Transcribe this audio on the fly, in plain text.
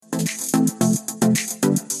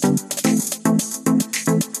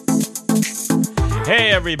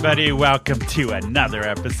everybody. Welcome to another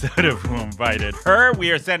episode of Who Invited Her.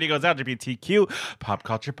 We are San Diego's LGBTQ pop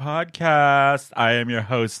culture podcast. I am your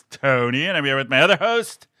host, Tony, and I'm here with my other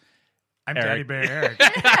host, I'm Eric. Daddy Bear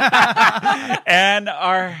Eric. and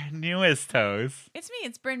our newest host, It's me.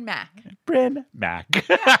 It's Bryn Mac. Bryn Mac.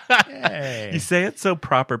 Hey. You say it so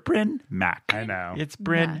proper, Bryn Mac. I know. It's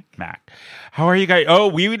Bryn Mac. How are you guys? Oh,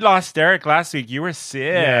 we lost Eric last week. You were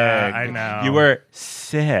sick. Yeah, I know. You were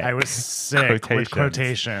sick. I was sick with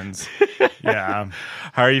quotations. Yeah.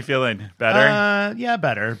 How are you feeling? Better? Yeah,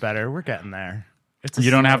 better. We're getting there.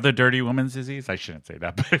 You don't have the dirty woman's disease? I shouldn't say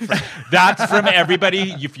that. But that's from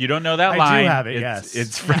everybody. If you don't know that line, I do have it, yes.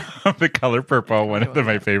 It's from The Color Purple, one of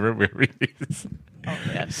my favorite movies. Oh,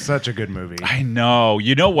 yeah. Such a good movie. I know.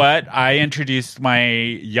 You know what? I introduced my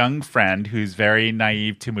young friend who's very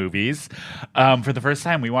naive to movies. For the first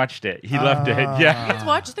time, we watched it. He loved it. Yeah. Let's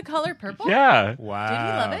watch The Color Purple. Yeah. Wow. Did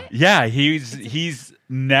he love it?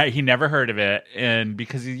 Yeah. He never heard of it. And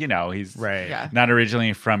because, he's Right. Yeah. not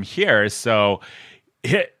originally from here. So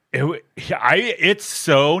it's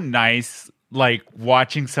so nice, like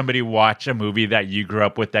watching somebody watch a movie that you grew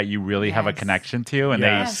up with that you really have a Yes. connection to, and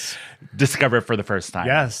Yes. they discover it for the first time.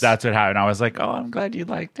 Yes. That's what happened. I was like, oh, I'm glad you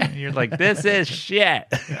liked it. And you're like, this is shit.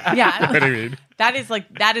 Yeah. You know what I mean? That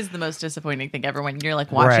is the most disappointing thing ever when you're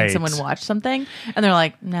like watching Right. someone watch something and they're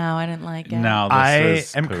like, no, I didn't like it. No, I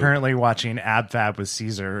this am was poop. currently watching Ab Fab with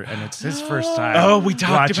Caesar, and it's his first time. Oh, we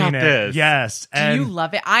talked watching about it. this. Yes. Do And you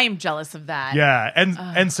love it? I am jealous of that. yeah,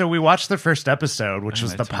 and so we watched the first episode, which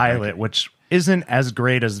was the that's pilot, which isn't as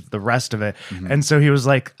great as the rest of it. Mm-hmm. And so he was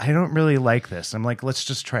like, I don't really like this. I'm like, let's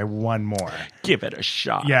just try one more. Give it a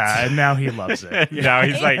shot. Yeah, and now he loves it. Now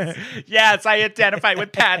he's like, yes, I identify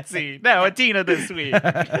with Patsy. No, Adina this week.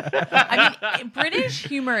 I mean, British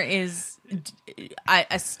humor is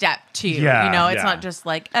a step too. Yeah, It's yeah. not just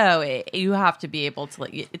like, you have to be able to.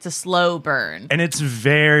 It's a slow burn. And it's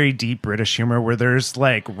very deep British humor where there's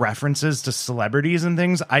like references to celebrities and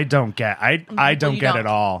things I don't get. I don't you get don't. at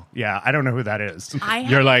all. Yeah, I don't know who that is.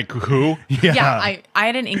 You're like, who? Yeah, I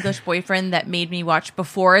had an English boyfriend that made me watch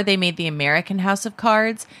before they made the American House of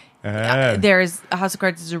Cards. There's House of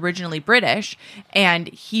Cards is originally British, and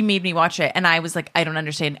he made me watch it, and I was like, I don't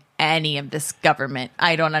understand any of this government.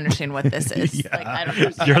 I don't understand what this is. Like, I don't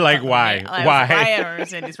understand You're like, why? I was like, Why? I don't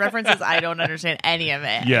understand these references. I don't understand any of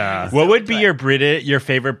it. Yeah. What would be your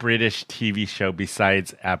favorite British TV show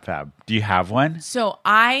besides AbFab? Do you have one? So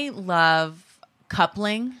I love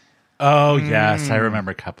Coupling. Oh, yes. I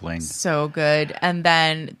remember Coupling. So good. And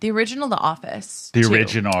then the original The Office. The too.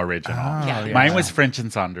 original. Yeah. Mine was French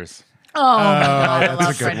and Saunders. Oh, my God, I that's love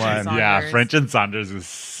a good French and one. Yeah, Saunders. French and Saunders is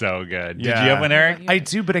so good. Did Yeah. you have one, Eric? I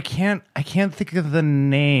do, but I can't think of the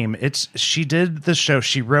name. She did the show.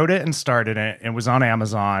 She wrote it and started it. It was on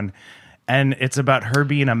Amazon, and it's about her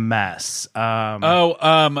being a mess.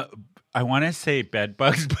 I want to say bed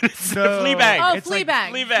bugs, but it's No. Fleabag. Oh, It's like Fleabag.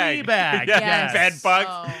 Fleabag. Fleabag, Yes. yes. Bed bugs.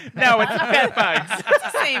 Oh. No, it's bed bugs. It's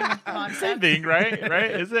the same Same concept. thing, right?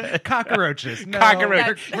 Right? Is it? Cockroaches. No,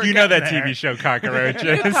 Cockroach. we're You know that getting there. TV show,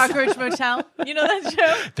 Cockroaches. Cockroach Motel. You know that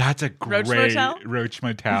show? That's a great Roach Motel? Roach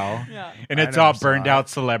Motel. Yeah. And I it's never all saw burned it. out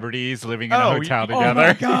celebrities living in a Oh, hotel oh my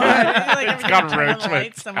together. God. Like It's every got time you turn on roach the lights,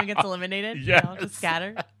 lights. someone gets eliminated. Yes. They all just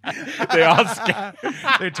scatter. They all scatter.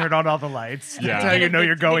 They turn on all the lights. Yeah. That's how you know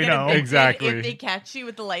you're going home. Exactly. If they catch you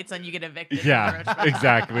with the lights on, you get evicted. from the Yeah, Roach Motel.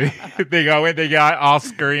 exactly. They go in, they got all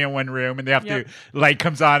scurry in one room, and they have Yep. to, light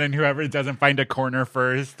comes on, and whoever doesn't find a corner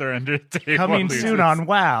first or under the table Coming loses. soon on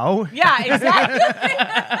WoW. Yeah, exactly.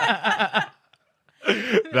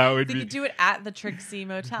 That would They be. could do it at the Trixie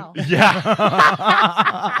Motel. Yeah.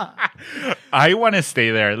 I want to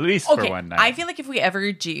stay there at least for Okay, one night. I feel like if we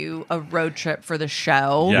ever do a road trip for the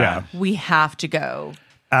show, Yeah. we have to go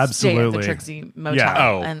Absolutely. stay at the Trixie Motel. Yeah.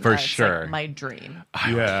 Oh, and for that's, sure. Like my dream.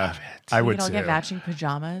 Yeah, I We would could all too. get matching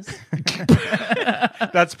pajamas.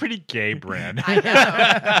 That's pretty gay, Bryn.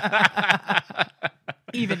 I know.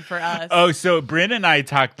 Even for us. Oh, so Bryn and I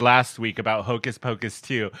talked last week about Hocus Pocus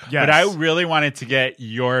 2. Yes. But I really wanted to get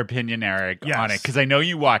your opinion, Eric, Yes. on it, because I know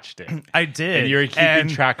you watched it. I did. And you're keeping And-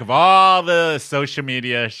 track of all the social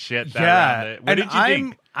media shit that around it. What and did you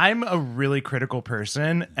think? I'm a really critical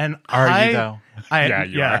person, and Are you, though? Yeah,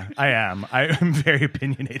 you are. I am. I am very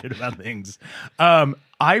opinionated about things.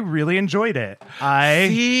 I really enjoyed it. I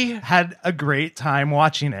See? had a great time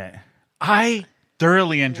watching it. I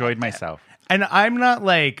thoroughly enjoyed myself. And I'm not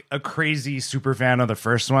like a crazy super fan of the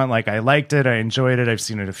first one. Like, I liked it. I enjoyed it. I've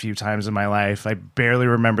seen it a few times in my life. I barely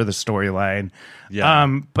remember the storyline. Yeah.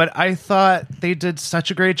 But I thought they did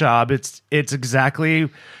such a great job. It's exactly,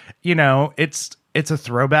 it's a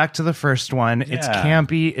throwback to the first one. It's Yeah.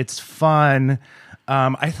 campy. It's fun.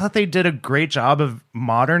 I thought they did a great job of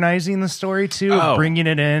modernizing the story too, of bringing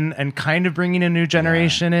it in and kind of bringing a new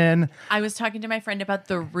generation in. I was talking to my friend about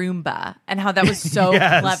the Roomba and how that was so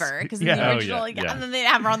Yes. clever because in Yeah. the Oh, original, yeah. and then they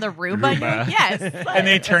have her on the Roomba. You're like, yes, And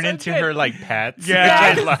they turn that's so into good. her like pets. Yeah.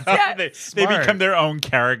 which I love. Yes. They Smart. become their own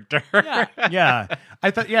character. Yeah. Yeah.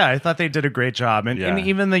 I thought they did a great job. And Yeah.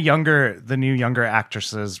 even the new younger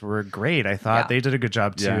actresses were great. I thought Yeah. they did a good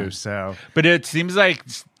job too. Yeah. So But it seems like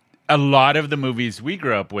a lot of the movies we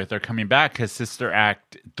grew up with are coming back because Sister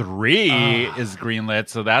Act 3 is greenlit,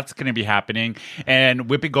 so that's going to be happening. And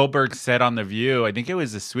Whoopi Goldberg said on The View, I think it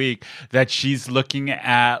was this week, that she's looking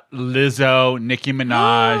at Lizzo, Nicki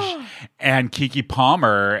Minaj, and Keke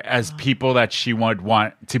Palmer as people that she would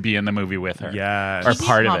want to be in the movie with her. Yes. Or Keke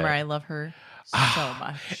part Palmer, of it. I love her so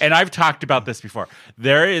much. And I've talked about this before.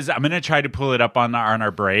 I'm going to try to pull it up on our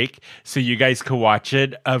break so you guys could watch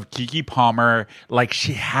it, of Keke Palmer. Like,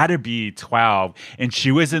 she had to be 12, and she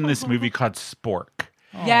was in this movie called Spork.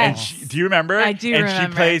 And Yes. do you remember? I do and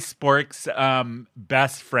remember. she plays Spork's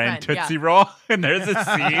best friend, Friend, Tootsie yeah. Roll. And there's a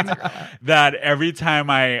scene that every time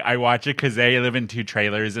I watch it, because they live in two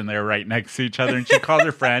trailers and they're right next to each other, and she calls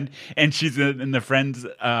her friend, and she's in the friend's.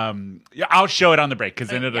 I'll show it on the break because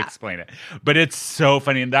then it'll Yeah. explain it. But it's so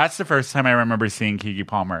funny, and that's the first time I remember seeing Keke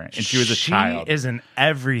Palmer, and she was a child. She is in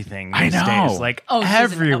everything I these know. days. Like Oh, she's in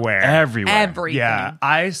everywhere. Everywhere. Everything. Yeah,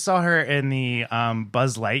 I saw her in the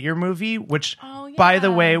Buzz Lightyear movie, which, Oh, by the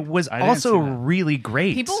yeah. way, was I didn't also see that. really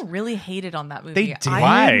great. People really hated on that movie. They did?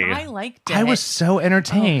 Why? I liked it. I was so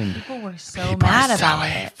entertained. People were so mad about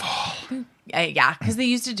it. Yeah, because they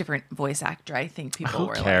used a different voice actor. I think people Who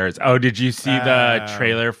were cares? Oh, did you see the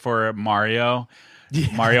trailer for Mario?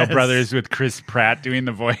 Mario Brothers with Chris Pratt doing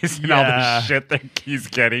the voice and all the Yeah. shit that he's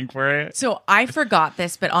getting for it. So I forgot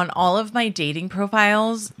this, but on all of my dating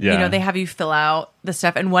profiles, Yeah. they have you fill out the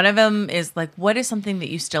stuff. And one of them is like, what is something that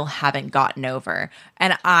you still haven't gotten over?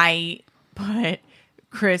 And I put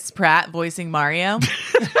Chris Pratt voicing Mario.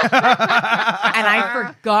 And I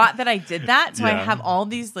forgot that I did that. So I Yeah. have all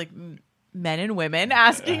these like men and women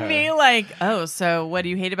asking me like, oh, so what do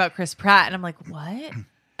you hate about Chris Pratt? And I'm like, what?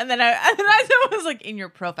 And then I was like, in your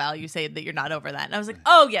profile, you say that you're not over that. And I was like,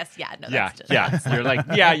 oh, yes, yeah. No, Yeah, that's just, yeah. You're like,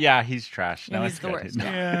 yeah, he's trash. No, Yeah, it's he's the good. worst. No,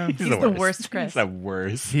 Yeah. he's the worst Chris. He's the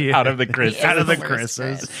worst. Yeah. Out of the Chris. He is Out of the worst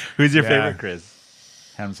Chris's. Chris. Who's your Yeah. favorite Chris?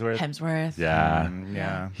 Hemsworth? Hemsworth. Yeah.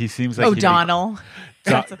 Yeah. He seems like he'd be- O'Donnell.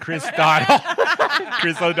 Chris O'Donnell.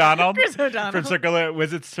 Chris O'Donnell. Chris O'Donnell. From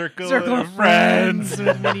Circle Circle of Friends.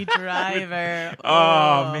 with Minnie Driver.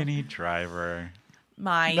 Oh, Minnie Driver.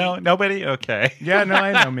 My No, nobody? Okay. Yeah, no,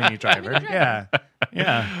 I know Minnie Driver. Yeah.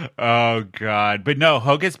 Yeah. Oh, God. But no,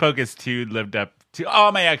 Hocus Pocus 2 lived up to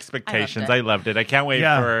all my expectations. I I loved it. I can't wait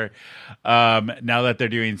Yeah. for now that they're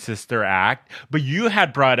doing Sister Act. But you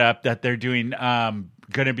had brought up that they're doing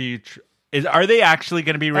going to be are they actually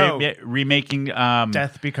going to be remaking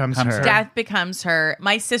Death Becomes Her. Death Becomes Her.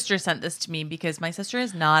 My sister sent this to me because my sister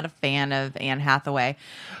is not a fan of Anne Hathaway.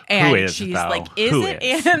 And Who is, she's though? like, is Who it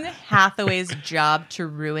is? Anne Hathaway's job to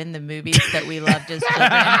ruin the movies that we loved as children?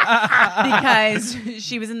 Because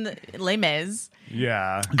she was in the Les Mis.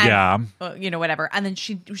 Yeah. Yeah. Whatever. And then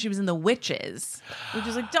she was in The Witches, which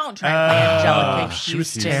is like, don't try and play Angelica. she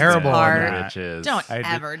was Houston's terrible in part. that. Witches. Don't I did-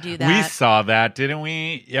 ever do that. We saw that, didn't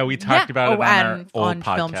we? Yeah, we talked Yeah. about it Oh, on our and old on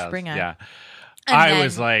Film podcast. Springer. Yeah. And I then-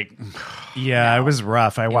 was like, Yeah, it was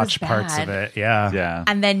rough. I was watched parts of bad. it. Yeah. yeah.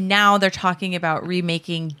 And then now they're talking about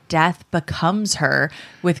remaking Death Becomes Her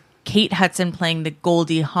with Kate Hudson playing the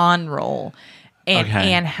Goldie Hawn role and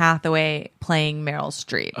Okay. Anne Hathaway playing Meryl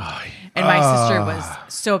Streep. And my sister was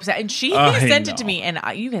so upset. And she sent it to know. me. And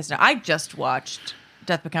you guys know, I just watched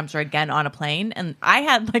Death Becomes Her again on a plane. And I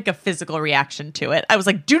had like a physical reaction to it. I was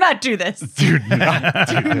like, do not do this. Do not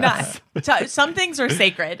do Do not. Some things are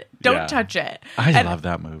sacred. Don't Yeah. touch it. I And love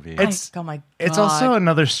that movie. oh my God. It's also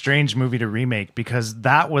another strange movie to remake because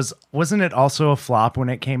wasn't it also a flop when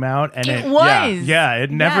it came out? And It was. Yeah, it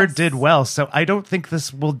never Yes. did well. So I don't think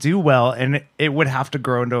this will do well, and it would have to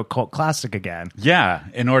grow into a cult classic again. yeah,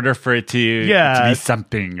 in order for it to be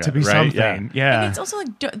something. To be right? something. Yeah. And it's also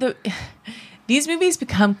like these movies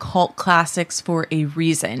become cult classics for a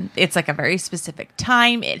reason. It's like a very specific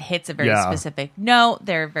time. It hits a very Yeah. specific note.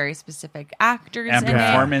 There are very specific actors And in it.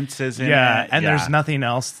 performances in Yeah, it. and there's nothing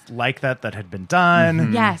else like that had been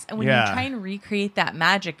done. Yes, and when Yeah. you try and recreate that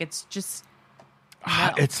magic, it's just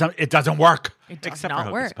It doesn't work. It does Except not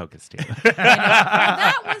for work. Hocus Pocus too. Well,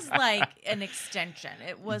 that was like an extension.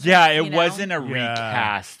 It wasn't. Yeah, it you know? wasn't a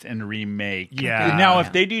recast and remake. Yeah. Now,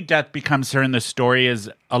 if they do Death Becomes Her and the story is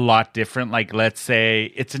a lot different, like let's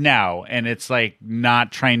say it's now and it's like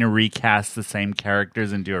not trying to recast the same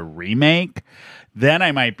characters and do a remake, then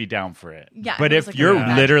I might be down for it. Yeah, but it was if like you're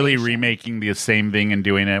a literally reimagination. remaking the same thing and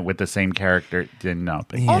doing it with the same character, then no.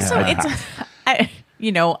 But Also, yeah.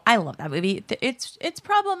 I love that movie. It's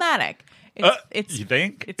problematic. It's you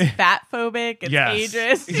think? it's fat phobic. It's Yes.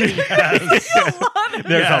 ageist.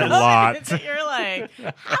 There's a lot. You're like,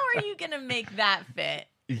 how are you gonna make that fit?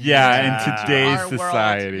 Yeah, in Our today's world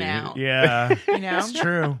society. now. Yeah, You know, it's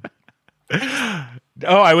true.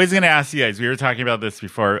 Oh, I was going to ask you guys. We were talking about this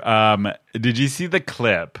before. Did you see the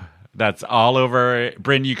clip that's all over?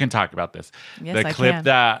 Bryn, you can talk about this. Yes, the I clip can.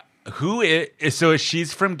 that who is so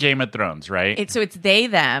she's from Game of Thrones, right? it's they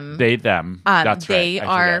them. They them. That's they right.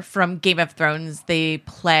 I are forget. from Game of Thrones. They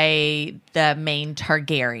play the main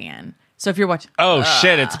Targaryen. So if you're watching, Oh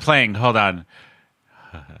shit! It's playing. Hold on.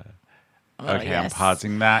 Okay, I'm yes.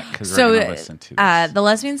 pausing that because So we're going to listen to this. the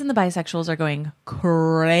lesbians and the bisexuals are going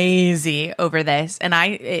crazy over this, and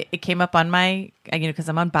it came up on my because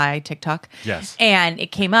I'm on bi TikTok. Yes. and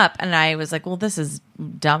it came up, and I was like, well, this is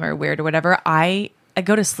dumb or weird or whatever. I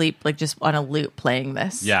go to sleep like just on a loop playing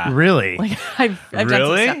this. Yeah. Really? like I've done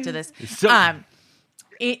Really? some stuff to this. So-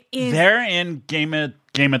 It is. They're in Game of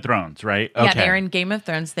Thrones, right? Okay. Yeah, they're in Game of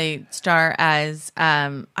Thrones. They star as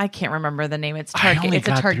I can't remember the name. It's I only it's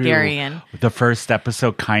a got through Targaryen. the first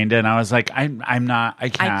episode, kinda, and I was like, I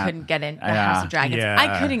can't. I couldn't get into the House of Dragons. Yeah.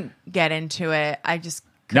 I couldn't get into it. I just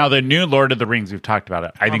Now the new Lord of the Rings, we've talked about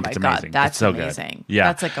it. I think my it's God, amazing. that's it's so amazing. good. Yeah,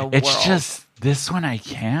 That's like a It's world. just this one I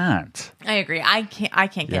can't. I agree. I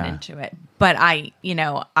can't get Yeah. into it. But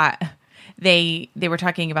they were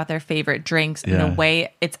talking about their favorite drinks and Yeah. the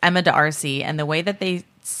way it's Emma D'Arcy and the way that they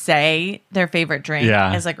say their favorite drink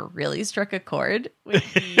Yeah. is like really struck a chord with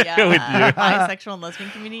the With you. bisexual and lesbian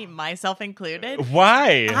community, myself included.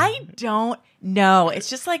 Why? I don't know. It's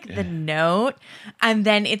just like the note, and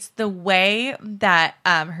then it's the way that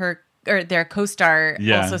their co-star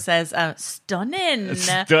Yeah. also says stunning.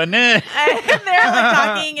 Stunning. And they're like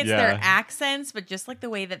talking, it's Yeah. their accents, but just like the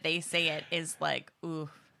way that they say it is like, ooh.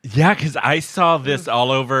 Yeah, because I saw this all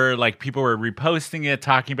over. Like people were reposting it,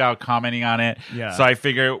 talking about, commenting on it. Yeah. So I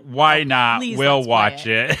figured, why not? please We'll let's play watch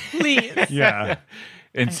it. it, Please. Yeah.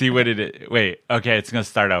 and see what it is. Wait. Okay, it's gonna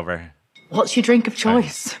start over. What's your drink of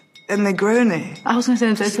choice? A Negroni. I was going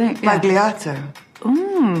to say the same thing. Yeah. Bagliato.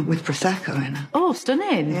 With Prosecco in it. Oh,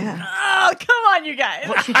 stunning. Yeah. Oh, come on, you guys.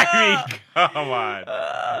 What's your I mean, come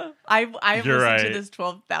on. I've You're listened right. to this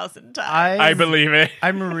 12,000 times. I believe it.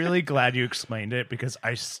 I'm really glad you explained it because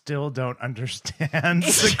I still don't understand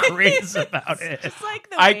the craze about it. Just like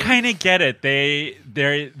the I way- kind of get it.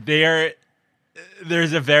 They're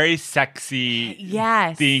there's a very sexy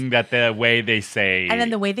Yes. thing that the way they say, And then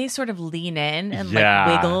the way they sort of lean in and Yeah.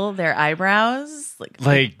 like wiggle their eyebrows,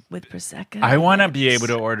 Like, with Prosecco. I want to be able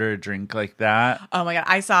to order a drink like that. Oh my God.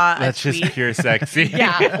 I saw That's a tweet. just pure sexy.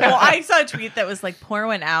 Yeah. Well, I saw a tweet that was like, pour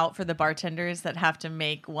one out for the bartenders that have to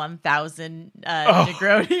make 1,000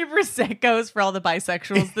 Negroni Proseccos for all the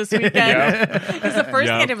bisexuals this weekend. Because the first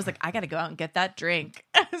thing I did was like, I got to go out and get that drink.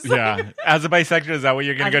 So, Yeah. As a bisexual, is that what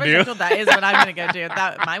you're as gonna a go do? bisexual, that is what I'm going to go do.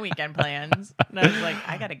 That my weekend plans. And I was like,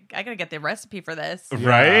 I gotta get the recipe for this.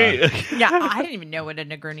 Right? Yeah. I didn't even know what a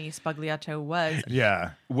Negroni Spagliato was.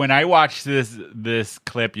 Yeah. When I watched this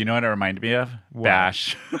clip, you know what it reminded me of?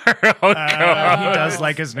 Bash. He does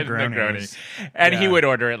like his Negronis. And he Yeah. would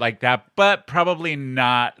order it like that, but probably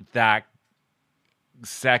not that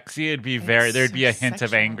sexy. It'd be there'd so be a hint of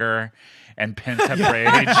sexual. anger and pent up rage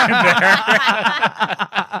in there.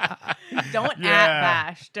 Don't Yeah. at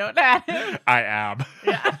Bash. Don't at him. I am.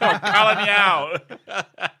 I'm calling you out.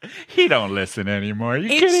 He don't listen anymore. You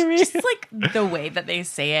kidding me? It's just like the way that they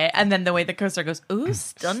say it, and then the way the co-star goes, "Ooh,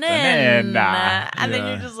 stunning," Stunning. and then Yeah.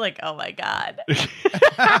 you're just like, "Oh my God!"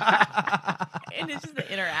 And it's just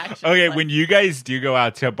the interaction. Okay, like, when you guys do go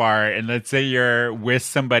out to a bar and let's say you're with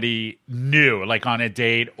somebody new, like on a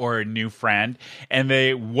date or a new friend, and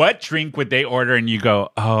what drink would they order and you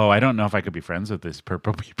go, "Oh, I don't know if I could be friends with this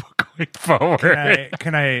purple people going forward."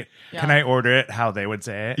 Can I order it how they would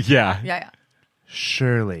say it? Yeah. yeah,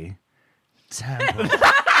 Shirley Temple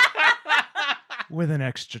with an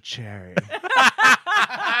extra cherry.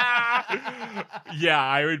 Yeah,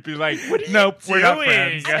 I would be like, what are you Nope, we're not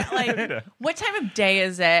doing? friends. Like, what time of day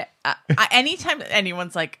is it? Anytime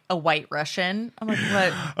anyone's like a White Russian, I'm like,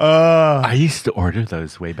 what? I used to order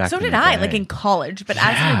those way back. So in did the I, day. like in college. But as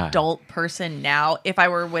an Yeah. adult person now, if I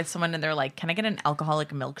were with someone and they're like, "Can I get an alcoholic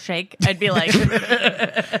milkshake?" I'd be like,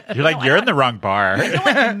 You're like, you're in the wrong bar. "I don't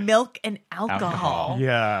want milk and alcohol."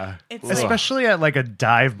 Yeah. It's like- Especially at like a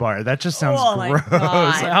dive bar. That just sounds Oh my gross.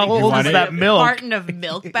 God. How You old want is it? that milk? Carton of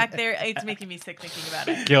milk back there. It's making me sick thinking about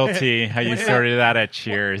it. Guilty. How you sorted that at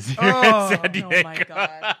Cheers. Here in San Oh Diego. my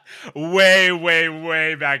god.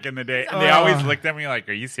 Way back in the day. And they always looked at me like,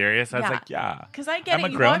 are you serious? I was like, yeah. Because I get I'm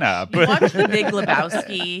it. a grown-up. You watch The Big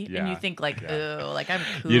Lebowski, Yeah. and you think like, ooh, like I'm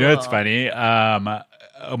cool. You know what's funny?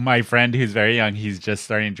 My friend who's very young, he's just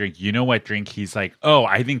starting to drink. You know what drink? He's like, oh,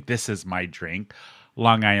 I think this is my drink.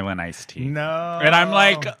 Long Island iced tea. No. And I'm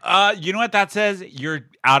like, you know what that says? You're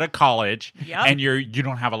out of college Yep. and you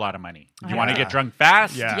don't have a lot of money. You want to Yeah. get drunk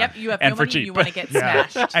fast? Yeah. Yep, you have And no for money. cheap. You want to get Yeah.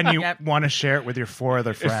 smashed, And you Yep. want to share it with your 4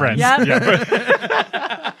 other friends. Friends. Yep.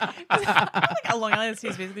 Yeah. like a Long Island tea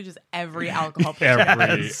is basically just every alcohol. put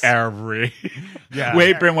together. Every. Yeah.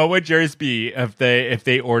 Wait, Bryn, what would yours be if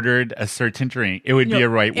they ordered a certain drink? It would be a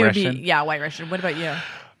White It would be- Russian. yeah, White Russian. What about you?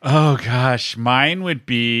 Oh gosh, mine would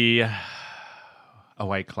be a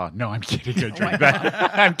White Claw. No, I'm kidding. I drink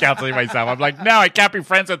that. I'm counseling myself. I'm like, no, I can't be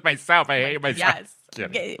friends with myself. I hate myself. Yes.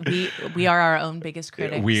 Kidding. We are our own biggest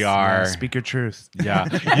critics. We Yeah, are. speak your truth. Yeah.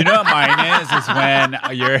 You know what mine is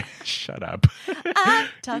when you're shut up. I'm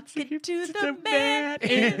talking to the man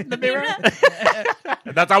in the mirror.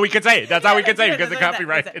 That's all we can say. That's all we can say because of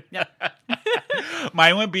copyright. Yep.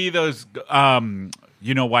 Mine would be those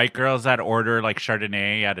white girls that order like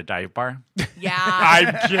Chardonnay at a dive bar. Yeah.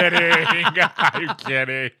 I'm kidding. I'm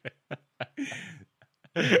kidding.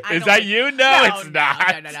 I Is don't that like- you? No, it's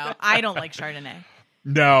not. No. I don't like Chardonnay.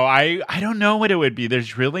 No, I don't know what it would be.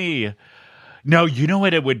 There's really no. You know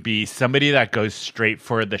what it would be? Somebody that goes straight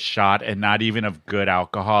for the shot and not even of good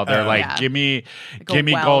alcohol. They're like, Yeah. give me a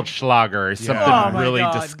Goldschlager or something Oh my really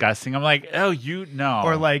God. disgusting. I'm like, oh, you know,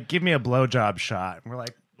 Or like, give me a blowjob shot. And we're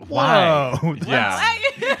like, Why? whoa. yeah.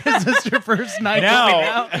 Is this your first night?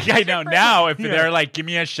 Now, I know. Now, if Yeah. they're like, give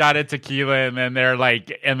me a shot of tequila, and then they're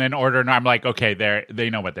like, and then order, and I'm like, okay, they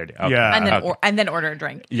know what they're doing. Okay. Yeah. And then order a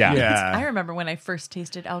drink. Yeah. Yeah. I remember when I first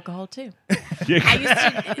tasted alcohol too. Yeah. I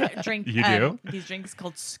used to drink You do? these drinks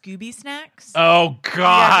called Scooby Snacks. Oh You guys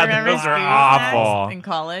God, remember those are Scooby Snacks awful. in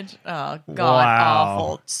college. Oh God, Wow.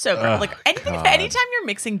 awful. So gross. Like anytime you're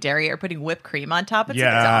mixing dairy or putting whipped cream on top, it's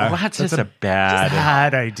Yeah. Well, that's just a bad.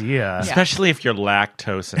 Bad idea. Especially if you're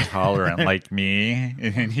lactose intolerant like me,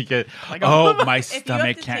 and you get, Like, oh, my if you have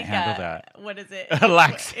stomach to can't take handle that. What is it? A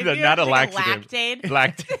laxative, If you not have a to take laxative.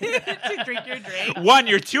 Lactaid to drink your drink. One,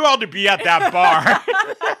 you're too old to be at that bar.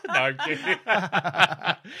 No, I'm kidding.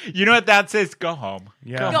 You know what that says? Go home.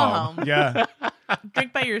 Yeah. Go home. Yeah.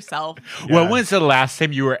 Drink by yourself. When was the last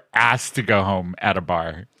time you were asked to go home at a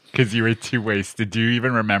bar because you were too wasted? Do you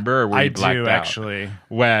even remember? Or were I you blacked do, out? actually.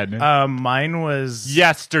 When? Mine was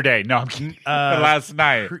Yesterday. No, I'm kidding. Last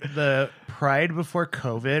night. the Pride before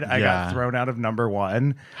COVID. I Yeah. got thrown out of number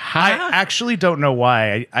 1. I actually don't know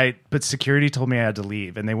why. But security told me I had to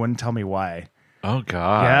leave, and they wouldn't tell me why. Oh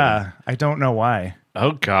God. Yeah, I don't know why.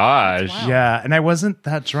 Oh gosh. Wow. Yeah, and I wasn't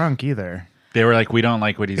that drunk either. They were like, we don't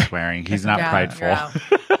like what he's wearing. He's not Yeah, prideful. you're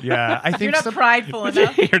out. Yeah, I think You're not some- prideful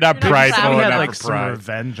enough. You're not prideful He proud. had enough like for some pride.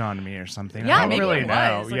 revenge on me or something. Yeah, I don't maybe really it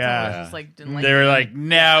know. was. Like, Yeah. someone just, like, didn't like They were you. like,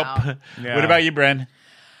 nope. Wow. Yeah. What about you, Bren?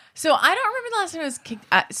 So I don't remember the last time I was kicked.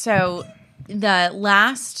 So the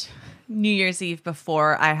last New Year's Eve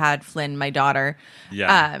before I had Flynn, my daughter.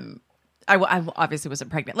 Yeah. I obviously wasn't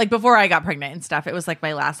pregnant. Like before I got pregnant and stuff, it was like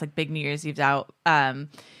my last like big New Year's Eve out. And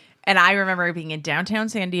I remember being in downtown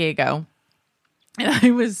San Diego. And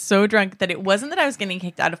I was so drunk that it wasn't that I was getting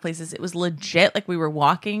kicked out of places. It was legit like we were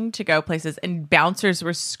walking to go places and bouncers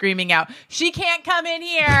were screaming out, "She can't come in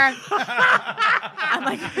here." I'm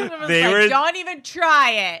like, They were- don't even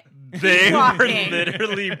try it. They were walking.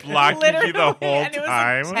 literally blocking you the whole and it was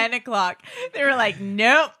time. like 10 o'clock. They were like,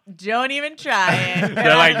 nope, don't even try it.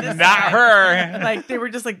 They're like, This not time. her. Like, they were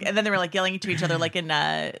just like, and then they were like yelling to each other, like in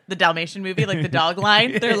the Dalmatian movie, like the dog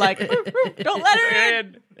line. They're like, don't let her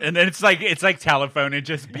in. And then it's like telephone. It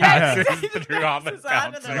just passes through all the Passes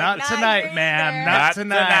on, and they're bouncers. like, Not "Nah, tonight, you're ma'am. there." Not Not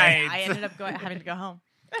tonight. tonight. I ended up having to go home.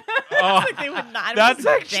 Oh, They would not. that's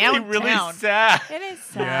actually really downtown. sad. It is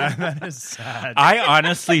Yeah, sad. that is sad. I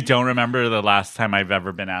honestly don't remember the last time I've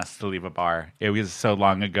ever been asked to leave a bar. It was so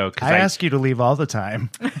long ago. Cause I ask you to leave all the time.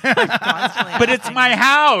 Constantly but it's asking. my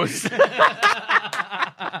house.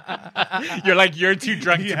 You're like, you're too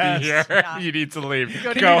drunk Yes. to be here. Yeah. You need to leave.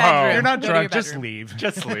 Go to Go your bedroom. home. You're not Go to your drunk, just bedroom. leave.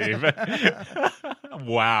 Just leave.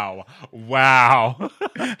 Wow.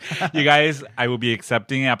 You guys, I will be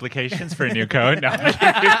accepting applications for a new code. No, I'm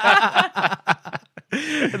kidding.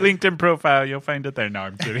 LinkedIn profile, you'll find it there. No,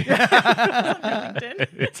 I'm kidding.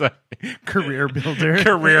 It's a Career builder.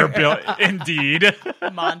 career build. Indeed.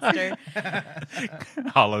 Monster.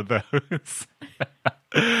 All of those.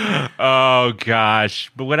 Oh,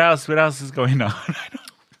 gosh. But what else? What else is going on?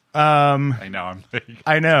 I know. I'm like,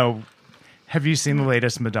 I know. Have you seen the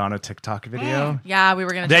latest Madonna TikTok video? Yeah, we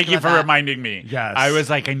were going to thank you for reminding me. Yes. I was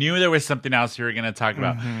like, I knew there was something else you were going to talk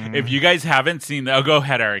about. If you guys haven't seen, oh, go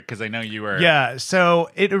ahead, Eric, because I know you were. Yeah, so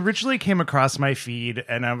it originally came across my feed,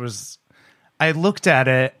 and I looked at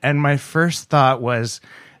it, and my first thought was,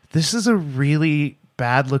 this is a really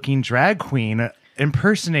bad-looking drag queen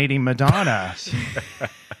impersonating Madonna.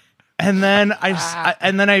 And then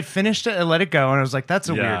I finished it and let it go, and I was like, that's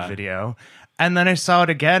a Yeah. weird video. And then I saw it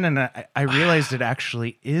again, and I realized it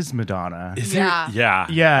actually is Madonna. Is Yeah. it? Yeah.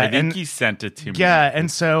 Yeah, I think and- he sent it to me. Yeah,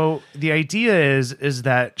 and so the idea is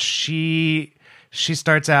that she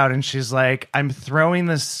starts out and she's like, I'm throwing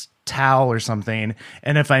this towel or something,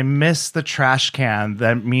 and if I miss the trash can,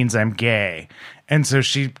 that means I'm gay. And so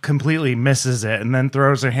she completely misses it and then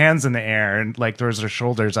throws her hands in the air and like throws her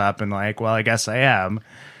shoulders up and like, well, I guess I am.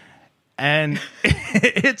 And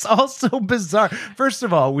it's all so bizarre. First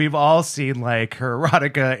of all, we've all seen like her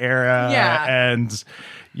erotica era, Yeah. and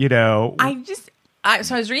you know,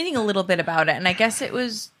 So I was reading a little bit about it, and I guess it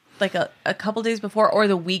was like a couple days before or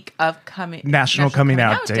the week of National Coming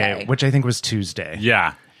Out Day, which I think was Tuesday.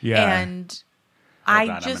 Yeah. Yeah. And Hold I on,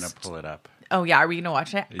 I'm going to just, pull it up. oh yeah, are we gonna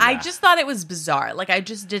watch it? I Yeah. just thought it was bizarre. Like I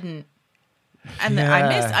just didn't. And then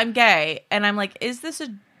Yeah. I'm gay, and I'm like, is this a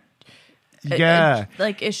yeah.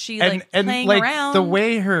 like is she and like playing like around? the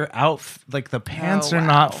way her like the pants Oh, are wow.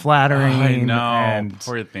 not flattering. I know. And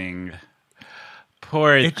Poor thing.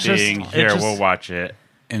 Poor It just- thing. it Here, just- we'll watch it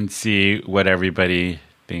and see what everybody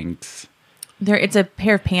thinks. it's a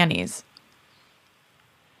pair of panties.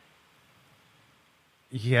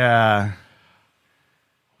 yeah.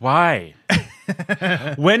 Why?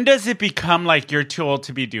 When does it become like you're too old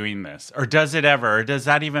to be doing this? Or does it ever? Or does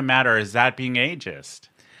that even matter? Is that being ageist?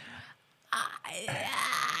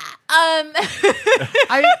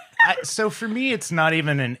 So for me, it's not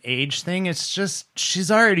even an age thing. It's just she's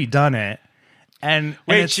already done it. And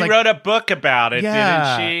Wait, it's she like, wrote a book about it,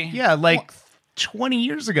 yeah, didn't she? Yeah, like 20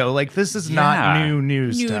 years ago. Like this is Yeah. not new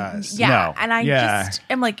news to us. Yeah, No. and I Yeah. just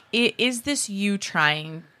am like, is this you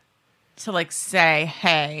trying to like say,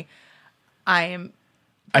 hey, I'm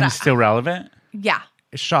still relevant? yeah,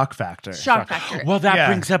 Shock factor. shock factor. Well, that Yeah.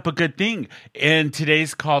 brings up a good thing. In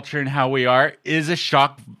today's culture and how we are, is a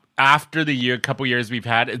shock after the couple years we've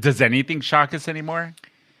had. Does anything shock us anymore?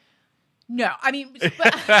 No, I mean,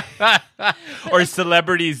 but, Or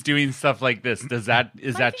celebrities doing stuff like this? Is that thing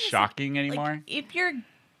is, shocking like, anymore? if you're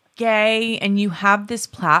gay and you have this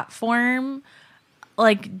platform,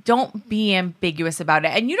 like, don't be ambiguous about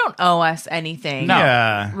it. And you don't owe us anything No.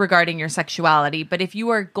 Yeah. regarding your sexuality. But if you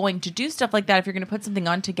are going to do stuff like that, if you're going to put something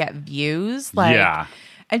on to get views, like, Yeah.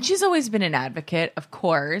 and she's always been an advocate, of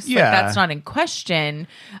course. Yeah. Like, that's not in question.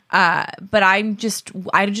 But I just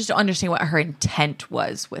don't understand what her intent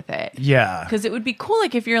was with it. Yeah. Because it would be cool,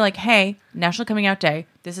 like if you're like, "Hey, National Coming Out Day.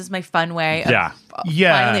 This is my fun way of Yeah.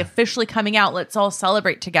 Yeah. finally officially coming out. Let's all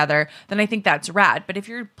celebrate together." Then I think that's rad. But if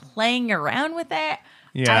you're playing around with it,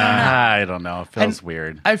 Yeah. I don't know. It feels And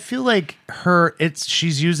weird. I feel like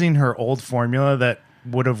she's using her old formula that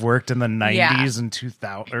would have worked in the 90s and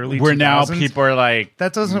 2000 early Where 2000s. now people are like,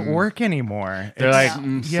 that doesn't work anymore. they're It's-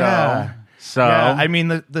 like, yeah. so. Yeah, I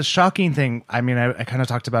mean the shocking thing. I mean, I kind of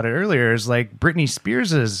talked about it earlier. Is like Britney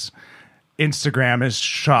Spears's Instagram is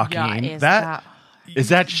shocking. Is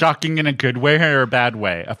that shocking in a good way or a bad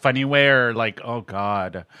way? A funny way or like, oh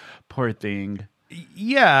God, poor thing.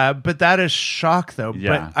 Yeah, but that is shock though.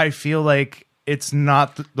 Yeah. But I feel like it's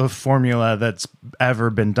not the formula that's ever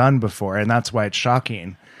been done before, and that's why it's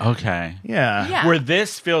shocking. Okay. Yeah. Yeah. Where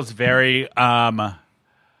this feels very, I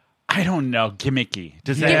don't know, gimmicky.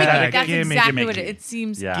 Does Yeah. Gimmicky. that? That's gimmicky. exactly what it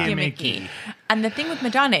seems Yeah. gimmicky. Gimmicky. And the thing with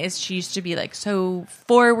Madonna is she used to be like so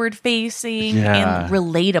forward facing Yeah. and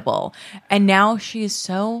relatable. And now she is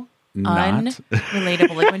so Not.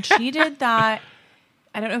 unrelatable. Like when she did that,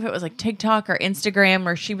 I don't know if it was like TikTok or Instagram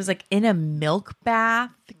where she was like in a milk bath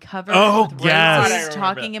covered Oh, with yes. roses I remember.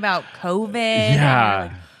 talking about COVID. Yeah.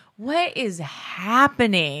 And you're like, what is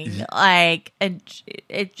happening? Like, and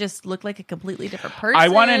it just looked like a completely different person. I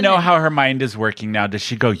want to know and- how her mind is working now. Does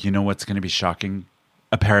she go, you know what's going to be shocking?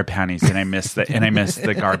 a pair of panties and I missed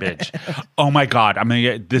the garbage. Oh my God.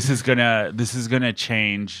 This is gonna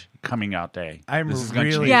change coming out day. I'm this is gonna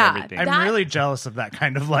really- change everything. I'm really jealous of that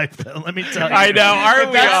kind of life, though. Let me tell you. I know.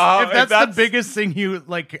 Aren't we all? If that's the biggest thing you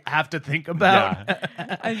like have to think about.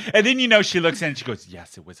 Yeah. And then she looks in and she goes,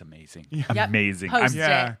 "Yes, it was amazing. Amazing. Post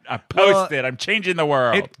Yeah. I posted. I'm changing the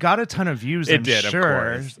world." It got a ton of views. It I'm did, of sure,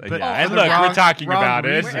 course. but Yeah. for And the look, we're wrong- talking wrong about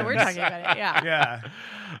it. reasons. We're talking about it. Yeah.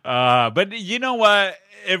 Yeah. But you know what?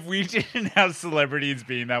 If we didn't have celebrities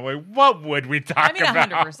being that way, what would we talk I mean, about?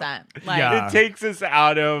 100%. Like, Yeah. It takes us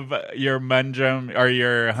out of your mundrum or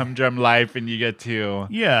your humdrum life, and you get to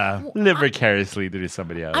Yeah. live vicariously through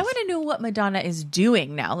somebody else. I want to know what Madonna is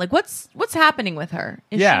doing now. Like, what's happening with her?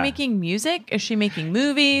 Is Yeah. she making music? Is she making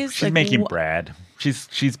movies? She's Like, making bread.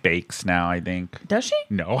 She's bakes now, I think. Does she?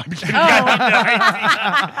 No, I'm kidding.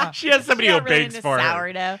 Oh, She has somebody She's who not really bakes into for her.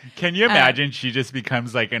 sourdough. Can you imagine she just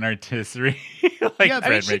becomes like an artisserie like Yeah, I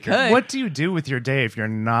bread mean, she maker? could. What do you do with your day if you're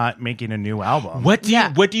not making a new album? What do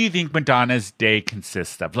Yeah. you think Madonna's day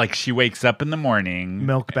consists of? Like she wakes up in the morning,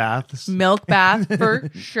 Milk baths. milk bath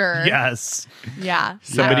for sure. Yes. Yeah.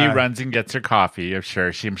 somebody Yeah. runs and gets her coffee. I'm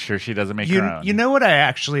sure she doesn't make her own. You know what I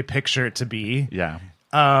actually picture it to be? Yeah.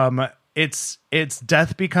 It's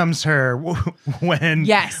death becomes her when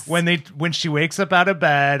Yes. when she wakes up out of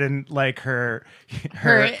bed and like her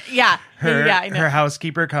Yeah. I know. her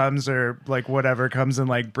housekeeper comes or like whatever comes and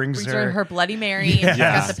like brings Brings her Bloody Mary, and she's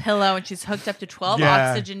Yeah. got the pillow, and she's hooked up to 12 Yeah.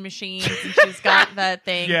 oxygen machines, and she's got the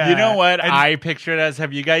thing. Yeah. You know what and- I picture it as?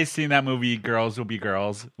 Have you guys seen that movie Girls Will Be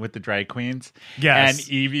Girls with the drag queens? Yes. And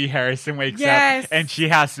Evie Harrison wakes Yes. up and she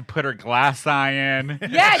has to put her glass eye in.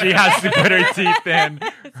 Yes. She has to put her teeth in,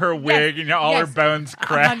 her wig, and all her Yes. bones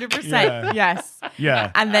crack. 100%. Yes.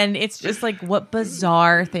 Yeah. And then it's just like, what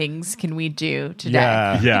bizarre things can we do today?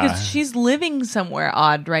 Yeah. Yeah. Because she's living somewhere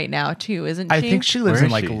odd right now, too, isn't she? I think she lives Where in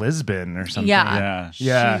is like she? Lisbon or something. Yeah. Yeah.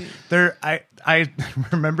 Yeah. She- There I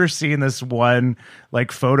remember seeing this one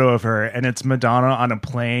like photo of her and it's Madonna on a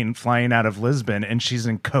plane flying out of Lisbon and she's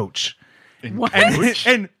in Coach. What?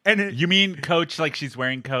 And You mean Coach, like she's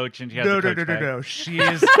wearing Coach and she has no, a no, Coach no, no, bag? no. She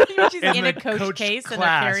is She's in a the coach case and they're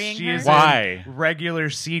class. carrying She her? is Why? in regular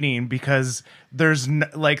seating because there's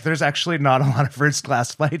there's actually not a lot of first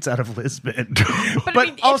class flights out of Lisbon. But I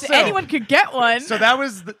mean, if anyone could get one. So that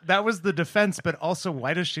was the defense, but also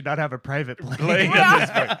why does she not have a private plane? Like, at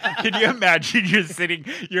this point. Can you imagine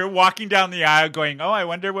you're walking down the aisle going, oh, I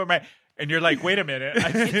wonder where my... And you're like, wait a minute,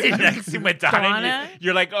 I'm sitting next to Madonna. Madonna?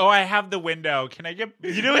 You're like, oh, I have the window. Can I get...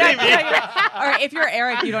 You know what I mean? Or if you're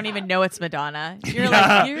Eric, you don't even know it's Madonna. You're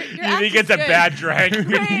like, your You act think is it's a good. bad drag queen?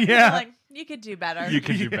 Right? Yeah. You're like, you could do better. You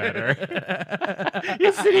can do better.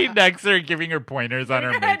 You're sitting next to her giving her pointers on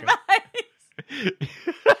her makeup.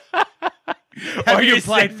 Have Or you you're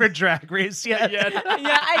applied sitting- for Drag Race yet? Yeah.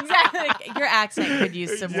 Yeah, exactly. Like, your accent could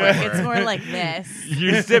use some work. Yeah. It's more like this.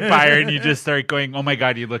 You sit by her and you just start going, oh my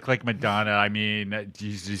God, you look like Madonna. I mean, do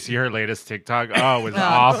you see her latest TikTok? Oh, it was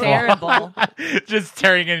awful. Terrible. Just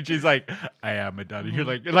staring in and she's like, I am Madonna. You're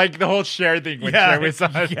like the whole Cher thing when Yeah. Cher was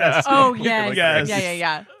on. Yes. Oh, yes. Yes.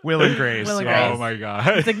 Yeah. Will and Grace. Will and yeah. Grace. Oh my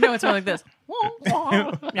God. It's like, no, it's more like this.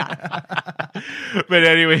 Yeah. But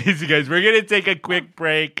anyways, you guys, we're going to take a quick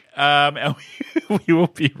break and we will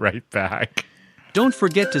be right back. Don't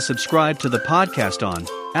forget to subscribe to the podcast on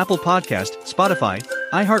Apple Podcast, Spotify,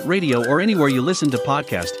 iHeartRadio, or anywhere you listen to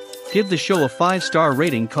podcast. Give the show a 5-star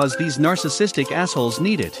rating cause these narcissistic assholes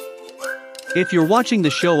need it. If you're watching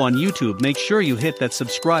the show on YouTube, make sure you hit that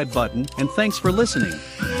subscribe button, and thanks for listening.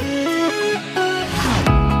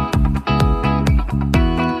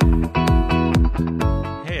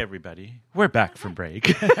 Hey, everybody. We're back from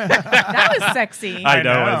break. That was sexy. I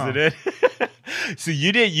know, know. isn't it? So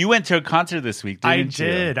you went to a concert this week, didn't I you?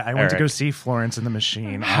 did. I went to go Eric? see Florence and the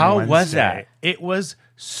Machine. on How was Wednesday. that? It was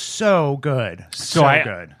so good. So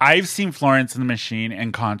good. I've seen Florence and the Machine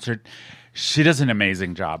in concert. She does an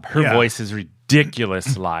amazing job. Her Yeah. voice is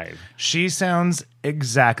ridiculous live. She sounds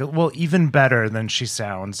even better than she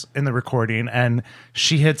sounds in the recording, and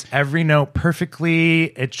she hits every note perfectly.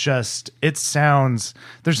 It sounds,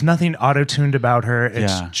 there's nothing auto-tuned about her.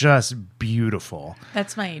 It's Yeah. just beautiful.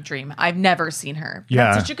 That's my dream. I've never seen her.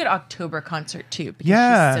 Yeah. That's such a good October concert, too, because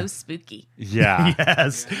Yeah. she's so spooky. Yeah.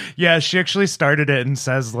 Yes. Yeah, she actually started it and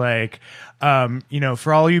says like,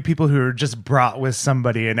 for all you people who are just brought with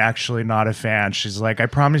somebody and actually not a fan, she's like, I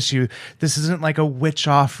promise you, this isn't like a witch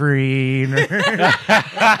offering.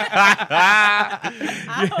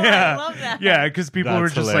 I love that. Yeah, because people That's were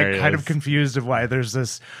just like kind of hilarious. confused of why there's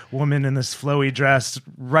this woman in this flowy dress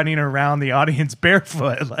running around the audience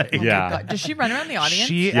barefoot. Like, Yeah. God, does she run around the audience?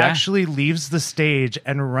 she Yeah. actually leaves the stage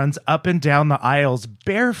and runs up and down the aisles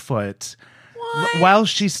barefoot while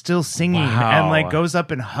she's still singing, and like Wow. goes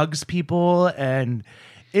up and hugs people, and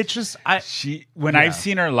it's just When I've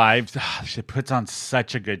seen her live, she puts on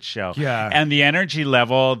such a good show. Yeah. And the energy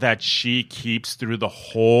level that she keeps through the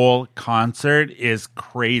whole concert is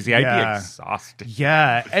crazy. I'd be Yeah. exhausted.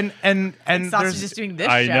 yeah, and Exhausted there's just doing this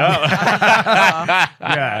I show. know.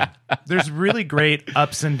 yeah, there's really great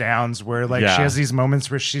ups and downs where like Yeah. she has these moments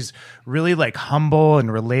where she's really like humble and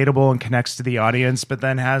relatable and connects to the audience, but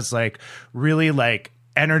then has like really like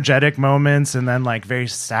energetic moments and then like very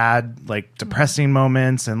sad, like depressing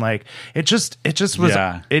moments, and like it just was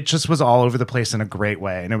Yeah. it just was all over the place in a great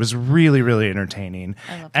way, and it was really really entertaining.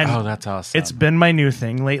 And Oh, that's awesome. it's been my new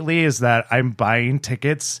thing lately is that I'm buying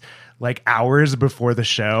tickets like hours before the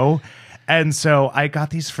show. And so I got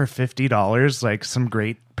these for $50, like some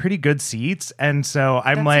great, pretty good seats. And so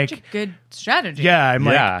I'm That's like, such a good strategy. yeah, I'm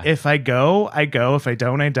Yeah. like, if I go, I go. If I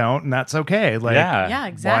don't, I don't. And that's okay. Like, Yeah. Yeah,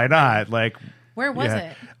 exactly. why not? Like, Where was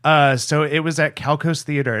yeah. it? So it was at Calcos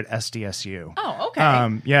Theater at SDSU. Oh,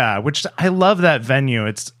 okay. Yeah, which I love that venue.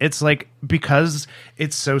 It's like because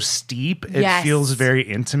it's so steep, it Yes. feels very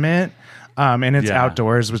intimate. And it's Yeah.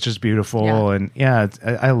 outdoors, which is beautiful, Yeah. and yeah,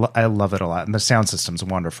 I love it a lot, and the sound system's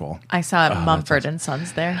wonderful. I saw Mumford and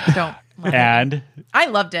Sons there. Don't. And I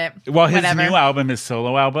loved it. well, his Whatever. new album, his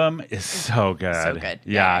solo album, is so good. So good.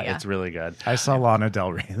 Yeah, Yeah. it's really good. I saw Lana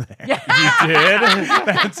Del Rey there. You did?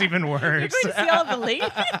 That's even You're worse. going to see all the ladies.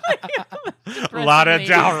 Lana ladies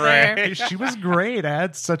Del there. Rey. She was great. I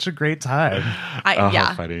had such a great time. Oh, how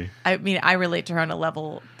Yeah. funny. I mean, I relate to her on a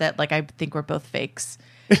level that, like, I think we're both fakes.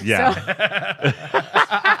 Yeah.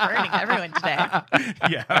 Burning everyone today.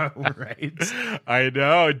 Yeah, right. I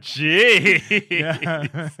know. Gee.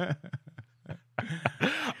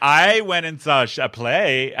 I went and saw a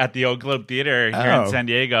play at the Old Globe Theater here in Oh. San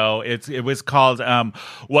Diego. It was called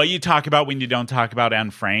What You Talk About When You Don't Talk About Anne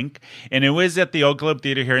Frank. And it was at the Old Globe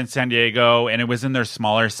Theater here in San Diego, and it was in their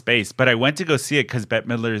smaller space. But I went to go see it because Bette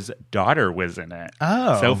Midler's daughter was in it.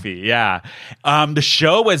 Oh. Sophie, yeah. The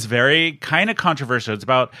show was very kind of controversial. It's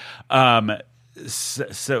about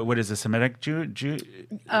so what is a Semitic Jew?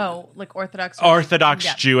 Oh, like Orthodox. Orthodox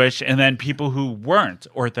Yeah. Jewish, and then people who weren't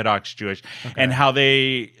Orthodox Jewish, and how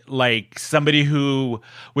they like somebody who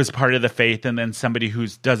was part of the faith and then somebody who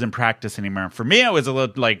doesn't practice anymore. For me, it was a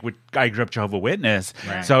little like I grew up Jehovah's Witness,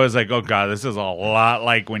 so I was like, oh God, this is a lot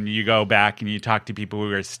like when you go back and you talk to people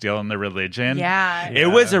who are still in the religion. Yeah. It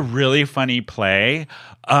was a really funny play,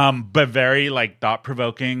 but very like thought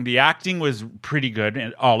provoking. The acting was pretty good,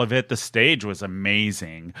 and all of it. The stage was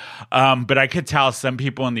amazing, but I could tell some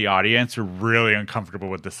people in the audience were really uncomfortable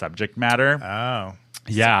with the subject matter. Oh.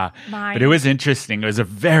 Yeah, My- but it was interesting. It was a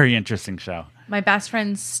very interesting show. My best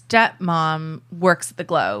friend's stepmom works at the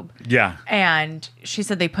Globe. Yeah. And she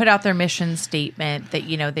said they put out their mission statement that,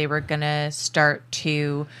 you know, they were going to start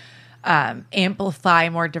to amplify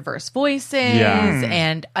more diverse voices. Yeah.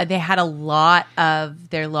 And they had a lot of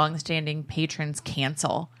their longstanding patrons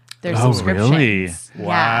cancel their Oh, subscriptions. really? Yeah.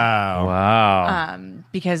 Wow. Wow.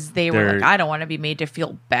 Because they were They're- like, I don't want to be made to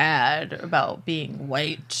feel bad about being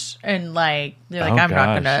white. And like, they're like, Oh, I'm not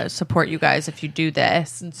gosh. going to support you guys if you do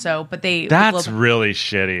this. And so, but they. That's Globe- really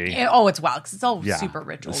shitty. Oh, it's wild because it's all Yeah. super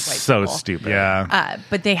ritual. White So people. stupid. Yeah.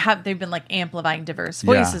 But they've been like amplifying diverse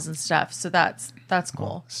Yeah. voices and stuff. So that's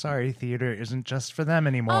cool. Sorry, theater isn't just for them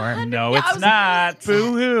anymore. No, Yeah, I it's was not.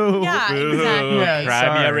 Boo hoo. Yeah, Boo. exactly. Yeah, Cry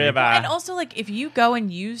me a sorry. river. And also, like, if you go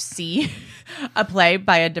and you see a play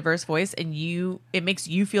by a diverse voice and it makes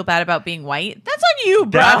you feel bad about being white, that's on you,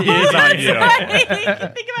 bro. That is on That's you.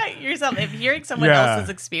 like- think about yourself. If hearing someone Yeah. else's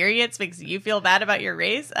experience makes you feel bad about your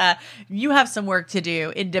race, you have some work to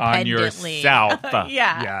do independently. On yourself.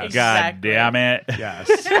 yeah, Yes. exactly. God damn it. Yes.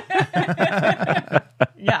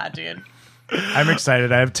 Yeah, dude. I'm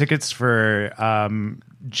excited. I have tickets for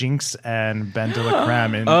Jinx and Ben de la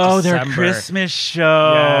Creme in Oh, their December. Christmas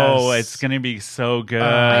show. Yes. It's going to be so good.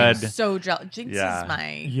 I'm so jealous. Jinx Yeah. is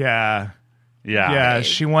my. Yeah. yeah. Yeah,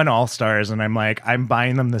 she won All Stars, and I'm like, I'm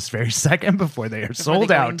buying them this very second before they are before sold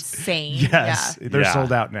they go out. Insane. Yes, Yeah. they're Yeah.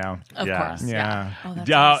 sold out now. Of Yeah. course. Yeah. Yeah. Oh,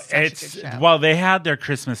 that's such a It's good show. well, they had their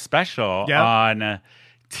Christmas special Yep. on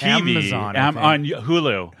TV Amazon, I think. on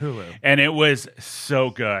Hulu. Hulu. And it was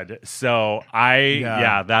so good. So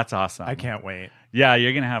Yeah. that's awesome. I can't wait. Yeah,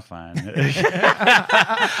 you're gonna have fun.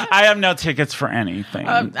 I have no tickets for anything.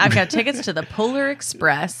 I've got tickets to the Polar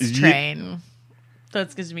Express train. So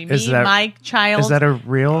it's going to be Is me, that- my child. Is that a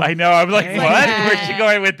real? I know. I'm like, what? Yeah. Where's she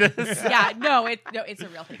going with this? Yeah, no, it's a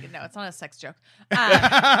real thing. No, it's not a sex joke.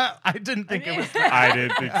 I didn't think it was. I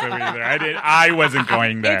didn't think so either. I wasn't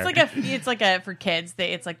going there. It's like a for kids.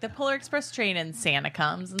 It's like the Polar Express train and Santa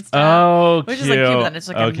comes and stuff. Oh, which is like cute. cute. But then it's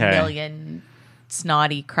like Okay. a million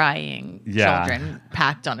snotty crying Yeah. children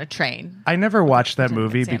packed on a train. I never watched that Pretend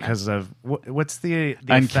movie it's Santa. because of what's the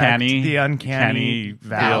Uncanny- effect? The uncanny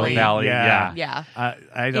valley. Valley, yeah. Yeah.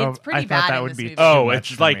 I don't. It's pretty I thought bad that in would this be. movie. too Oh, much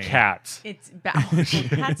it's for like me. Cats. It's bad.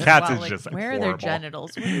 Cats, Cats well, is like, just where are their horrible.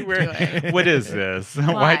 genitals? What are you doing? What is this?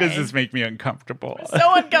 Why does Why? this make me uncomfortable?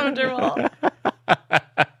 So uncomfortable.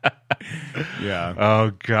 Yeah.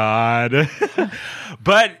 Oh God.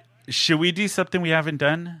 But should we do something we haven't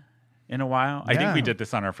done in a while? I think Yeah. we did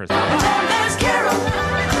this on our first. And then there's Carol.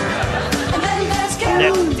 And then there's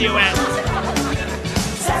Carol. Let's do it.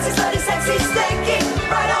 Sassy, slutty, sexy, stinky.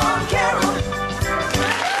 Right on, Carol.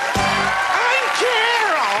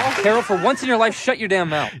 Carol, for once in your life, shut your damn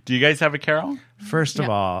mouth. Do you guys have a Carol? First of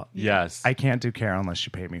all, Yes. I can't do Carol unless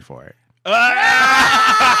you pay me for it.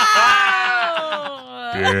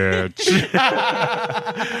 Bitch.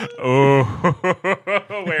 Oh,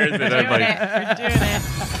 where is it? I'm Doing like, it. We're doing it.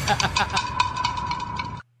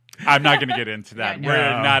 I'm not going to get into that. No, We're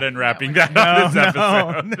no. not unwrapping that on this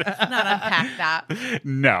episode. Let's not unpack that.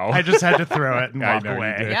 No. I just had to throw it and I walk know you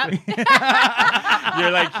away. did. Yep.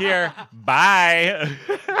 You're like, here, bye.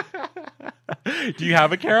 Do you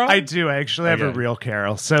have a Carol? I do. I actually have a Okay. real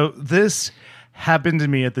Carol. So this happened to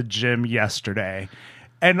me at the gym yesterday.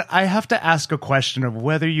 And I have to ask a question of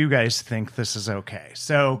whether you guys think this is okay.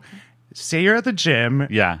 So say you're at the gym.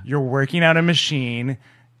 Yeah. You're working out a machine.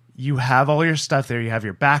 You have all your stuff there. You have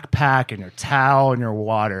your backpack and your towel and your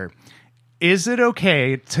water. Is it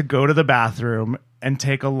okay to go to the bathroom and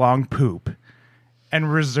take a long poop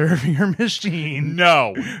and reserve your machine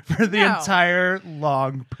No. for the No. entire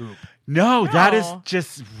long poop? No, that is No.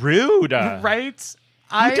 just rude. Right?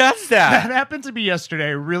 Who does that? That happened to me yesterday. I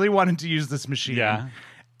really wanted to use this machine. Yeah.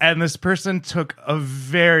 And this person took a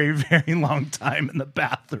very, very long time in the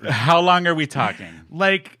bathroom. How long are we talking?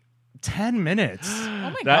 Like 10 minutes. Oh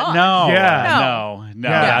my That god. no, Yeah. no,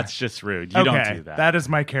 Yeah. that's just rude. You don't do that. That is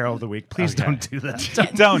my Carol of the week. Please Okay. don't do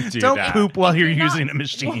that. Don't do Don't that. poop while you're If you're using not- a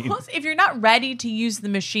machine. Well, if you're not ready to use the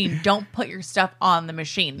machine, don't put your stuff on the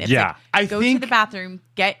machine. It's Yeah. like, I go think- to the bathroom,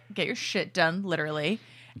 get your shit done, literally,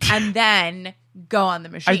 and then go on the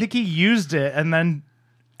machine. I think he used it and then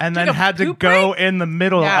Took a had to poop go break? in the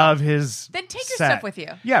middle Yeah. of his then take your set. stuff with you.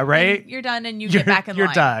 Yeah, right? And you're done, and you get back in You're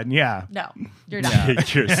line. done, yeah. No, you're done.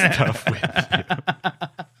 Take your stuff with you.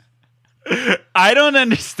 I don't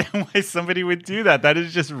understand why somebody would do that. That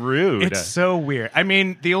is just rude. It's so weird. I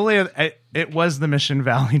mean, the only it was the Mission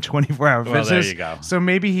Valley 24-hour Well, there visits. you go. So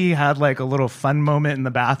maybe he had like a little fun moment in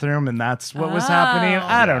the bathroom, and that's what was happening. Oh.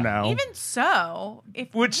 I don't know. Even so,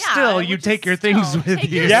 if Which yeah, still, you which take is your things still, with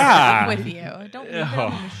take you. Your Yeah. stuff with you. Don't leave it on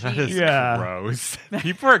Oh, the that machine. is Yeah. gross.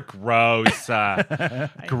 People are gross.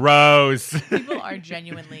 Gross. People are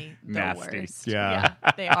genuinely the Nasty. worst. Yeah.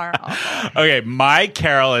 They are awful. Okay, my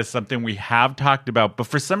Carol is something we have talked about, but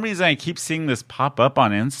for some reason I keep seeing this pop up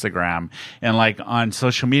on Instagram and like on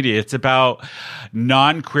social media. It's about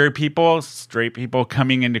non-queer people, straight people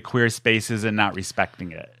coming into queer spaces and not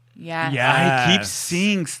respecting it. Yeah. Yeah. I keep Yes.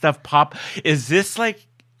 seeing stuff pop. Is this like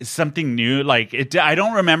something new? Like it, I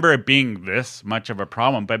don't remember it being this much of a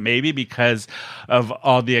problem, but maybe because of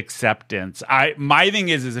all the acceptance. My thing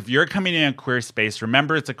is if you're coming in a queer space,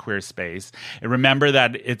 remember it's a queer space, and remember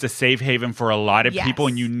that it's a safe haven for a lot of Yes. people,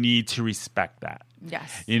 and you need to respect that.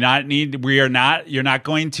 Yes. You're not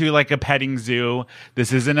going to like a petting zoo.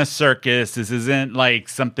 This isn't a circus. This isn't like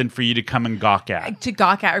something for you to come and gawk at. To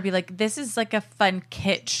gawk at or be like, this is like a fun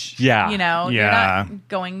kitsch. Yeah. You know, Yeah. you're not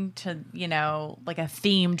going to, like a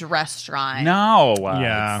themed restaurant. No.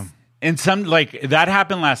 Yeah. And some like that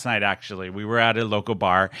happened last night, actually. We were at a local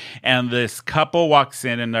bar and this couple walks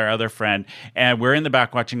in and their other friend, and we're in the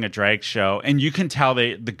back watching a drag show. And you can tell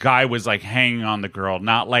the guy was like hanging on the girl,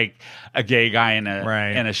 not like a gay guy and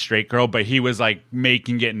a straight girl, but he was like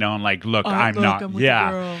making it known, like, look, I'm look, not. I'm with the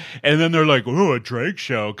girl. And then they're like, oh, a drag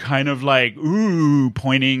show, kind of like, ooh,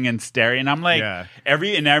 pointing and staring. And I'm like, Yeah.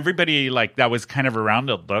 everybody like that was kind of around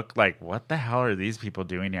it looked like, what the hell are these people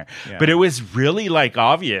doing here? Yeah. But it was really like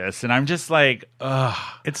obvious. And and I'm just like, ugh.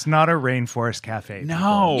 It's not a rainforest cafe.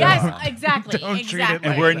 No. Yes, exactly. Don't treat it exactly. like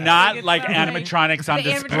And we're that. not It's like so animatronics on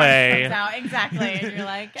The animatronics display. comes out, exactly. And you're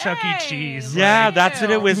like, Chuck E. hey, Cheese. Yeah, look that's at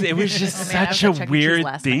what it you. was. It was just Oh, man, I was such at a Chuck E. Cheese weird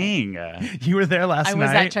last thing. You were there last I night. was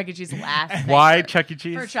at Chuck E. Cheese last night. Why for- Chuck E.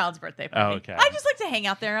 Cheese? For a child's birthday party. Oh, okay. I just like to hang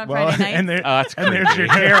out there on Well, Friday nights. and, that's and there's your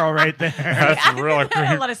creepy. Carol right there. That's really a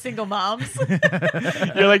creepy. lot of single moms.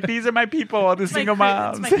 You're like, these are my people, the single it's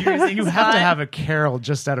moms. my cruising You have to spot. have a Carol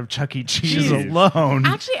just out of Chuck E. Cheese Jeez. alone.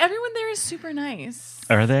 Actually, everyone there is super nice.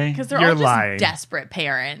 Are they? Because they're You're all just lying. desperate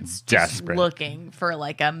parents, just Desperate. looking for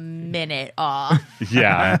like a minute off.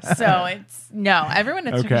 Yeah. So everyone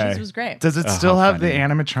at Chuck E. Cheese was great. Does it Oh, still how have the funny.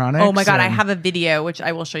 animatronics? Oh my god, I and- have a video which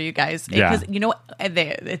I will show you guys Yeah. because you know what?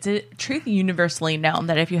 It's a truth universally known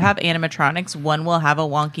that if you have animatronics, one will have a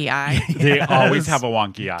wonky eye. They always have a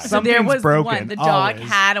wonky eye. So there Something's was broken, one. The dog always.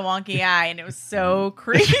 had a wonky eye, and it was so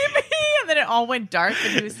creepy. And then it all went dark,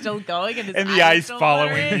 and he was still going, and his And the eye was eye's still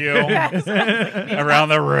following watering. you Yes. I was like, maybe around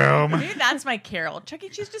the room. Maybe that's my Carol. Chuck E.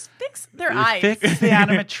 Cheese just fix their eyes. Fix the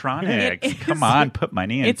animatronics. It Come is- on, put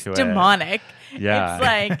money It's into it. demonic. Yeah. It's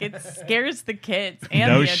like it scares the kids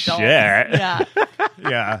and No the adults. shit. Yeah.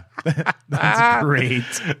 Yeah. That's great.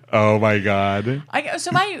 Oh my god. I guess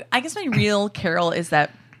my real Carol is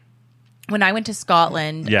that when I went to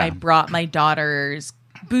Scotland, Yeah. I brought my daughter's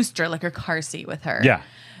booster, like her car seat, with her. Yeah.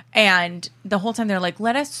 And the whole time they're like,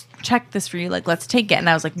 let us check this for you. Like, let's take it. And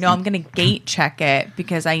I was like, no, I'm going to gate check it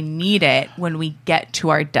because I need it when we get to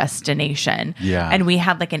our destination. Yeah. And we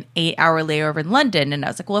had like an 8-hour layover in London. And I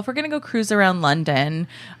was like, well, if we're going to go cruise around London,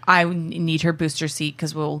 I need her booster seat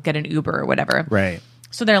because we'll get an Uber or whatever. Right.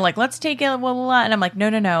 So they're like, let's take it, blah, blah, blah. And I'm like,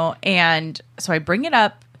 no. And so I bring it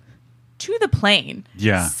up to the plane.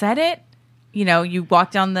 Yeah. Set it. You know, you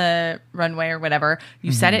walk down the runway or whatever.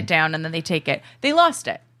 You set it down and then they take it. They lost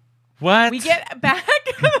it. What? We get back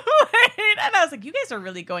to the plane, and I was like, you guys are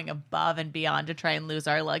really going above and beyond to try and lose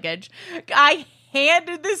our luggage. I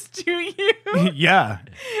handed this to you Yeah.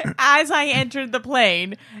 as I entered the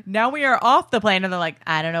plane. Now we are off the plane, and they're like,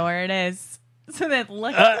 I don't know where it is. So then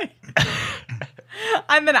luckily...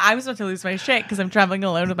 And then I was about to lose my shit because I'm traveling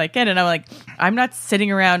alone with my kid. And I'm like, I'm not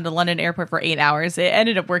sitting around the London airport for 8 hours. It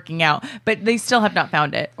ended up working out. But they still have not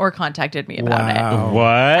found it or contacted me about it. What?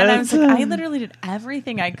 And I was like, I literally did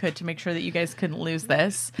everything I could to make sure that you guys couldn't lose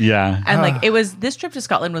this. Yeah. And like, this trip to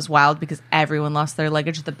Scotland was wild because everyone lost their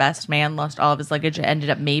luggage. The best man lost all of his luggage. It ended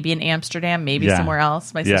up maybe in Amsterdam, maybe Yeah. somewhere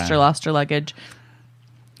else. My Yeah. sister lost her luggage.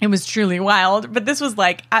 It was truly wild, but this was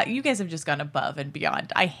like, you guys have just gone above and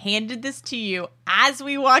beyond. I handed this to you as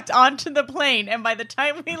we walked onto the plane, and by the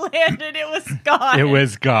time we landed, it was gone. It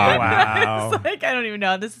was gone. Wow. It's like, I don't even know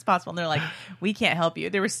how this is possible. And they're like, we can't help you.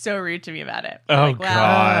 They were so rude to me about it. Oh Like, well,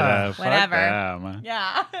 god. whatever. Fuck them.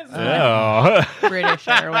 Yeah. Oh. British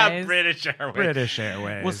Airways. British Airways. British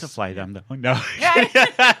Airways. We'll supply them though. No.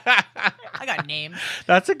 I got names.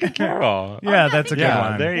 That's a good Carol. Yeah, that's a good Yeah,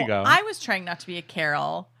 one. there you go. I was trying not to be a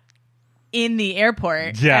Carol in the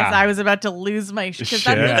airport Yeah. as I was about to lose my because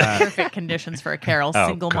that Shit. was perfect conditions for a Carol, Oh,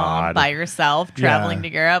 single mom God. by herself traveling Yeah.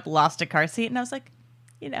 to Europe, lost a car seat, and I was like,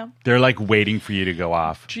 you know, They're like waiting for you to go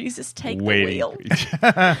off. Jesus, take Waiting. the wheel.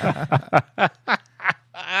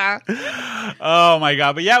 Oh my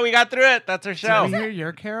god. But yeah, we got through it. That's our Did we show. hear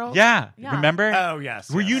your Carol? Yeah. Yeah. Remember? Oh,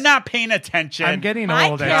 yes. Were yes. you not paying attention? I'm getting My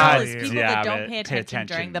old, Carol actually. is people Yeah, that don't but pay attention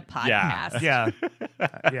during the Yeah. podcast. Yeah.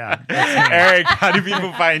 Yeah. Eric, how do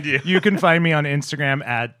people find you? You can find me on Instagram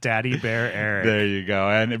at Daddy Bear Eric. There you go.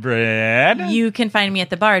 And Brad? You can find me at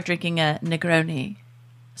the bar drinking a Negroni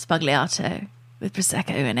Spagliato with Prosecco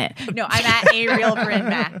in it. No, I'm at a real Bryn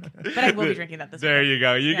Mac, but I will be drinking that this There weekend. you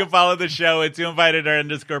go. You Yeah. can follow the show. It's Who Invited Her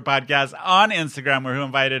 _podcast on Instagram or Who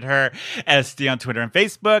Invited Her SD on Twitter and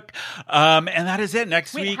Facebook. And that is it.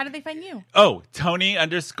 Next Wait, week. how did they find you? Oh, Tony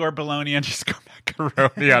 _baloney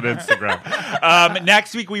 _macaroni on Instagram.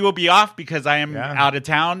 Next week we will be off because I am Yeah. out of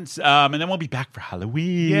town. And then we'll be back for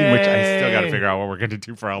Halloween, which I still got to Yay. figure out what we're going to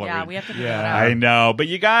do for Halloween. Yeah, we have to figure Yeah. that out. I know. But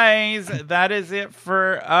you guys, that is it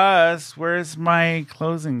for us. Where's my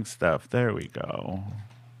closing stuff? There we go.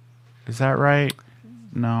 Is that right?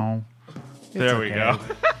 No. There we okay. go. We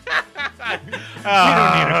don't need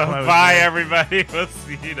a closing. Bye, everybody. We'll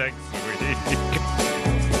see you next week.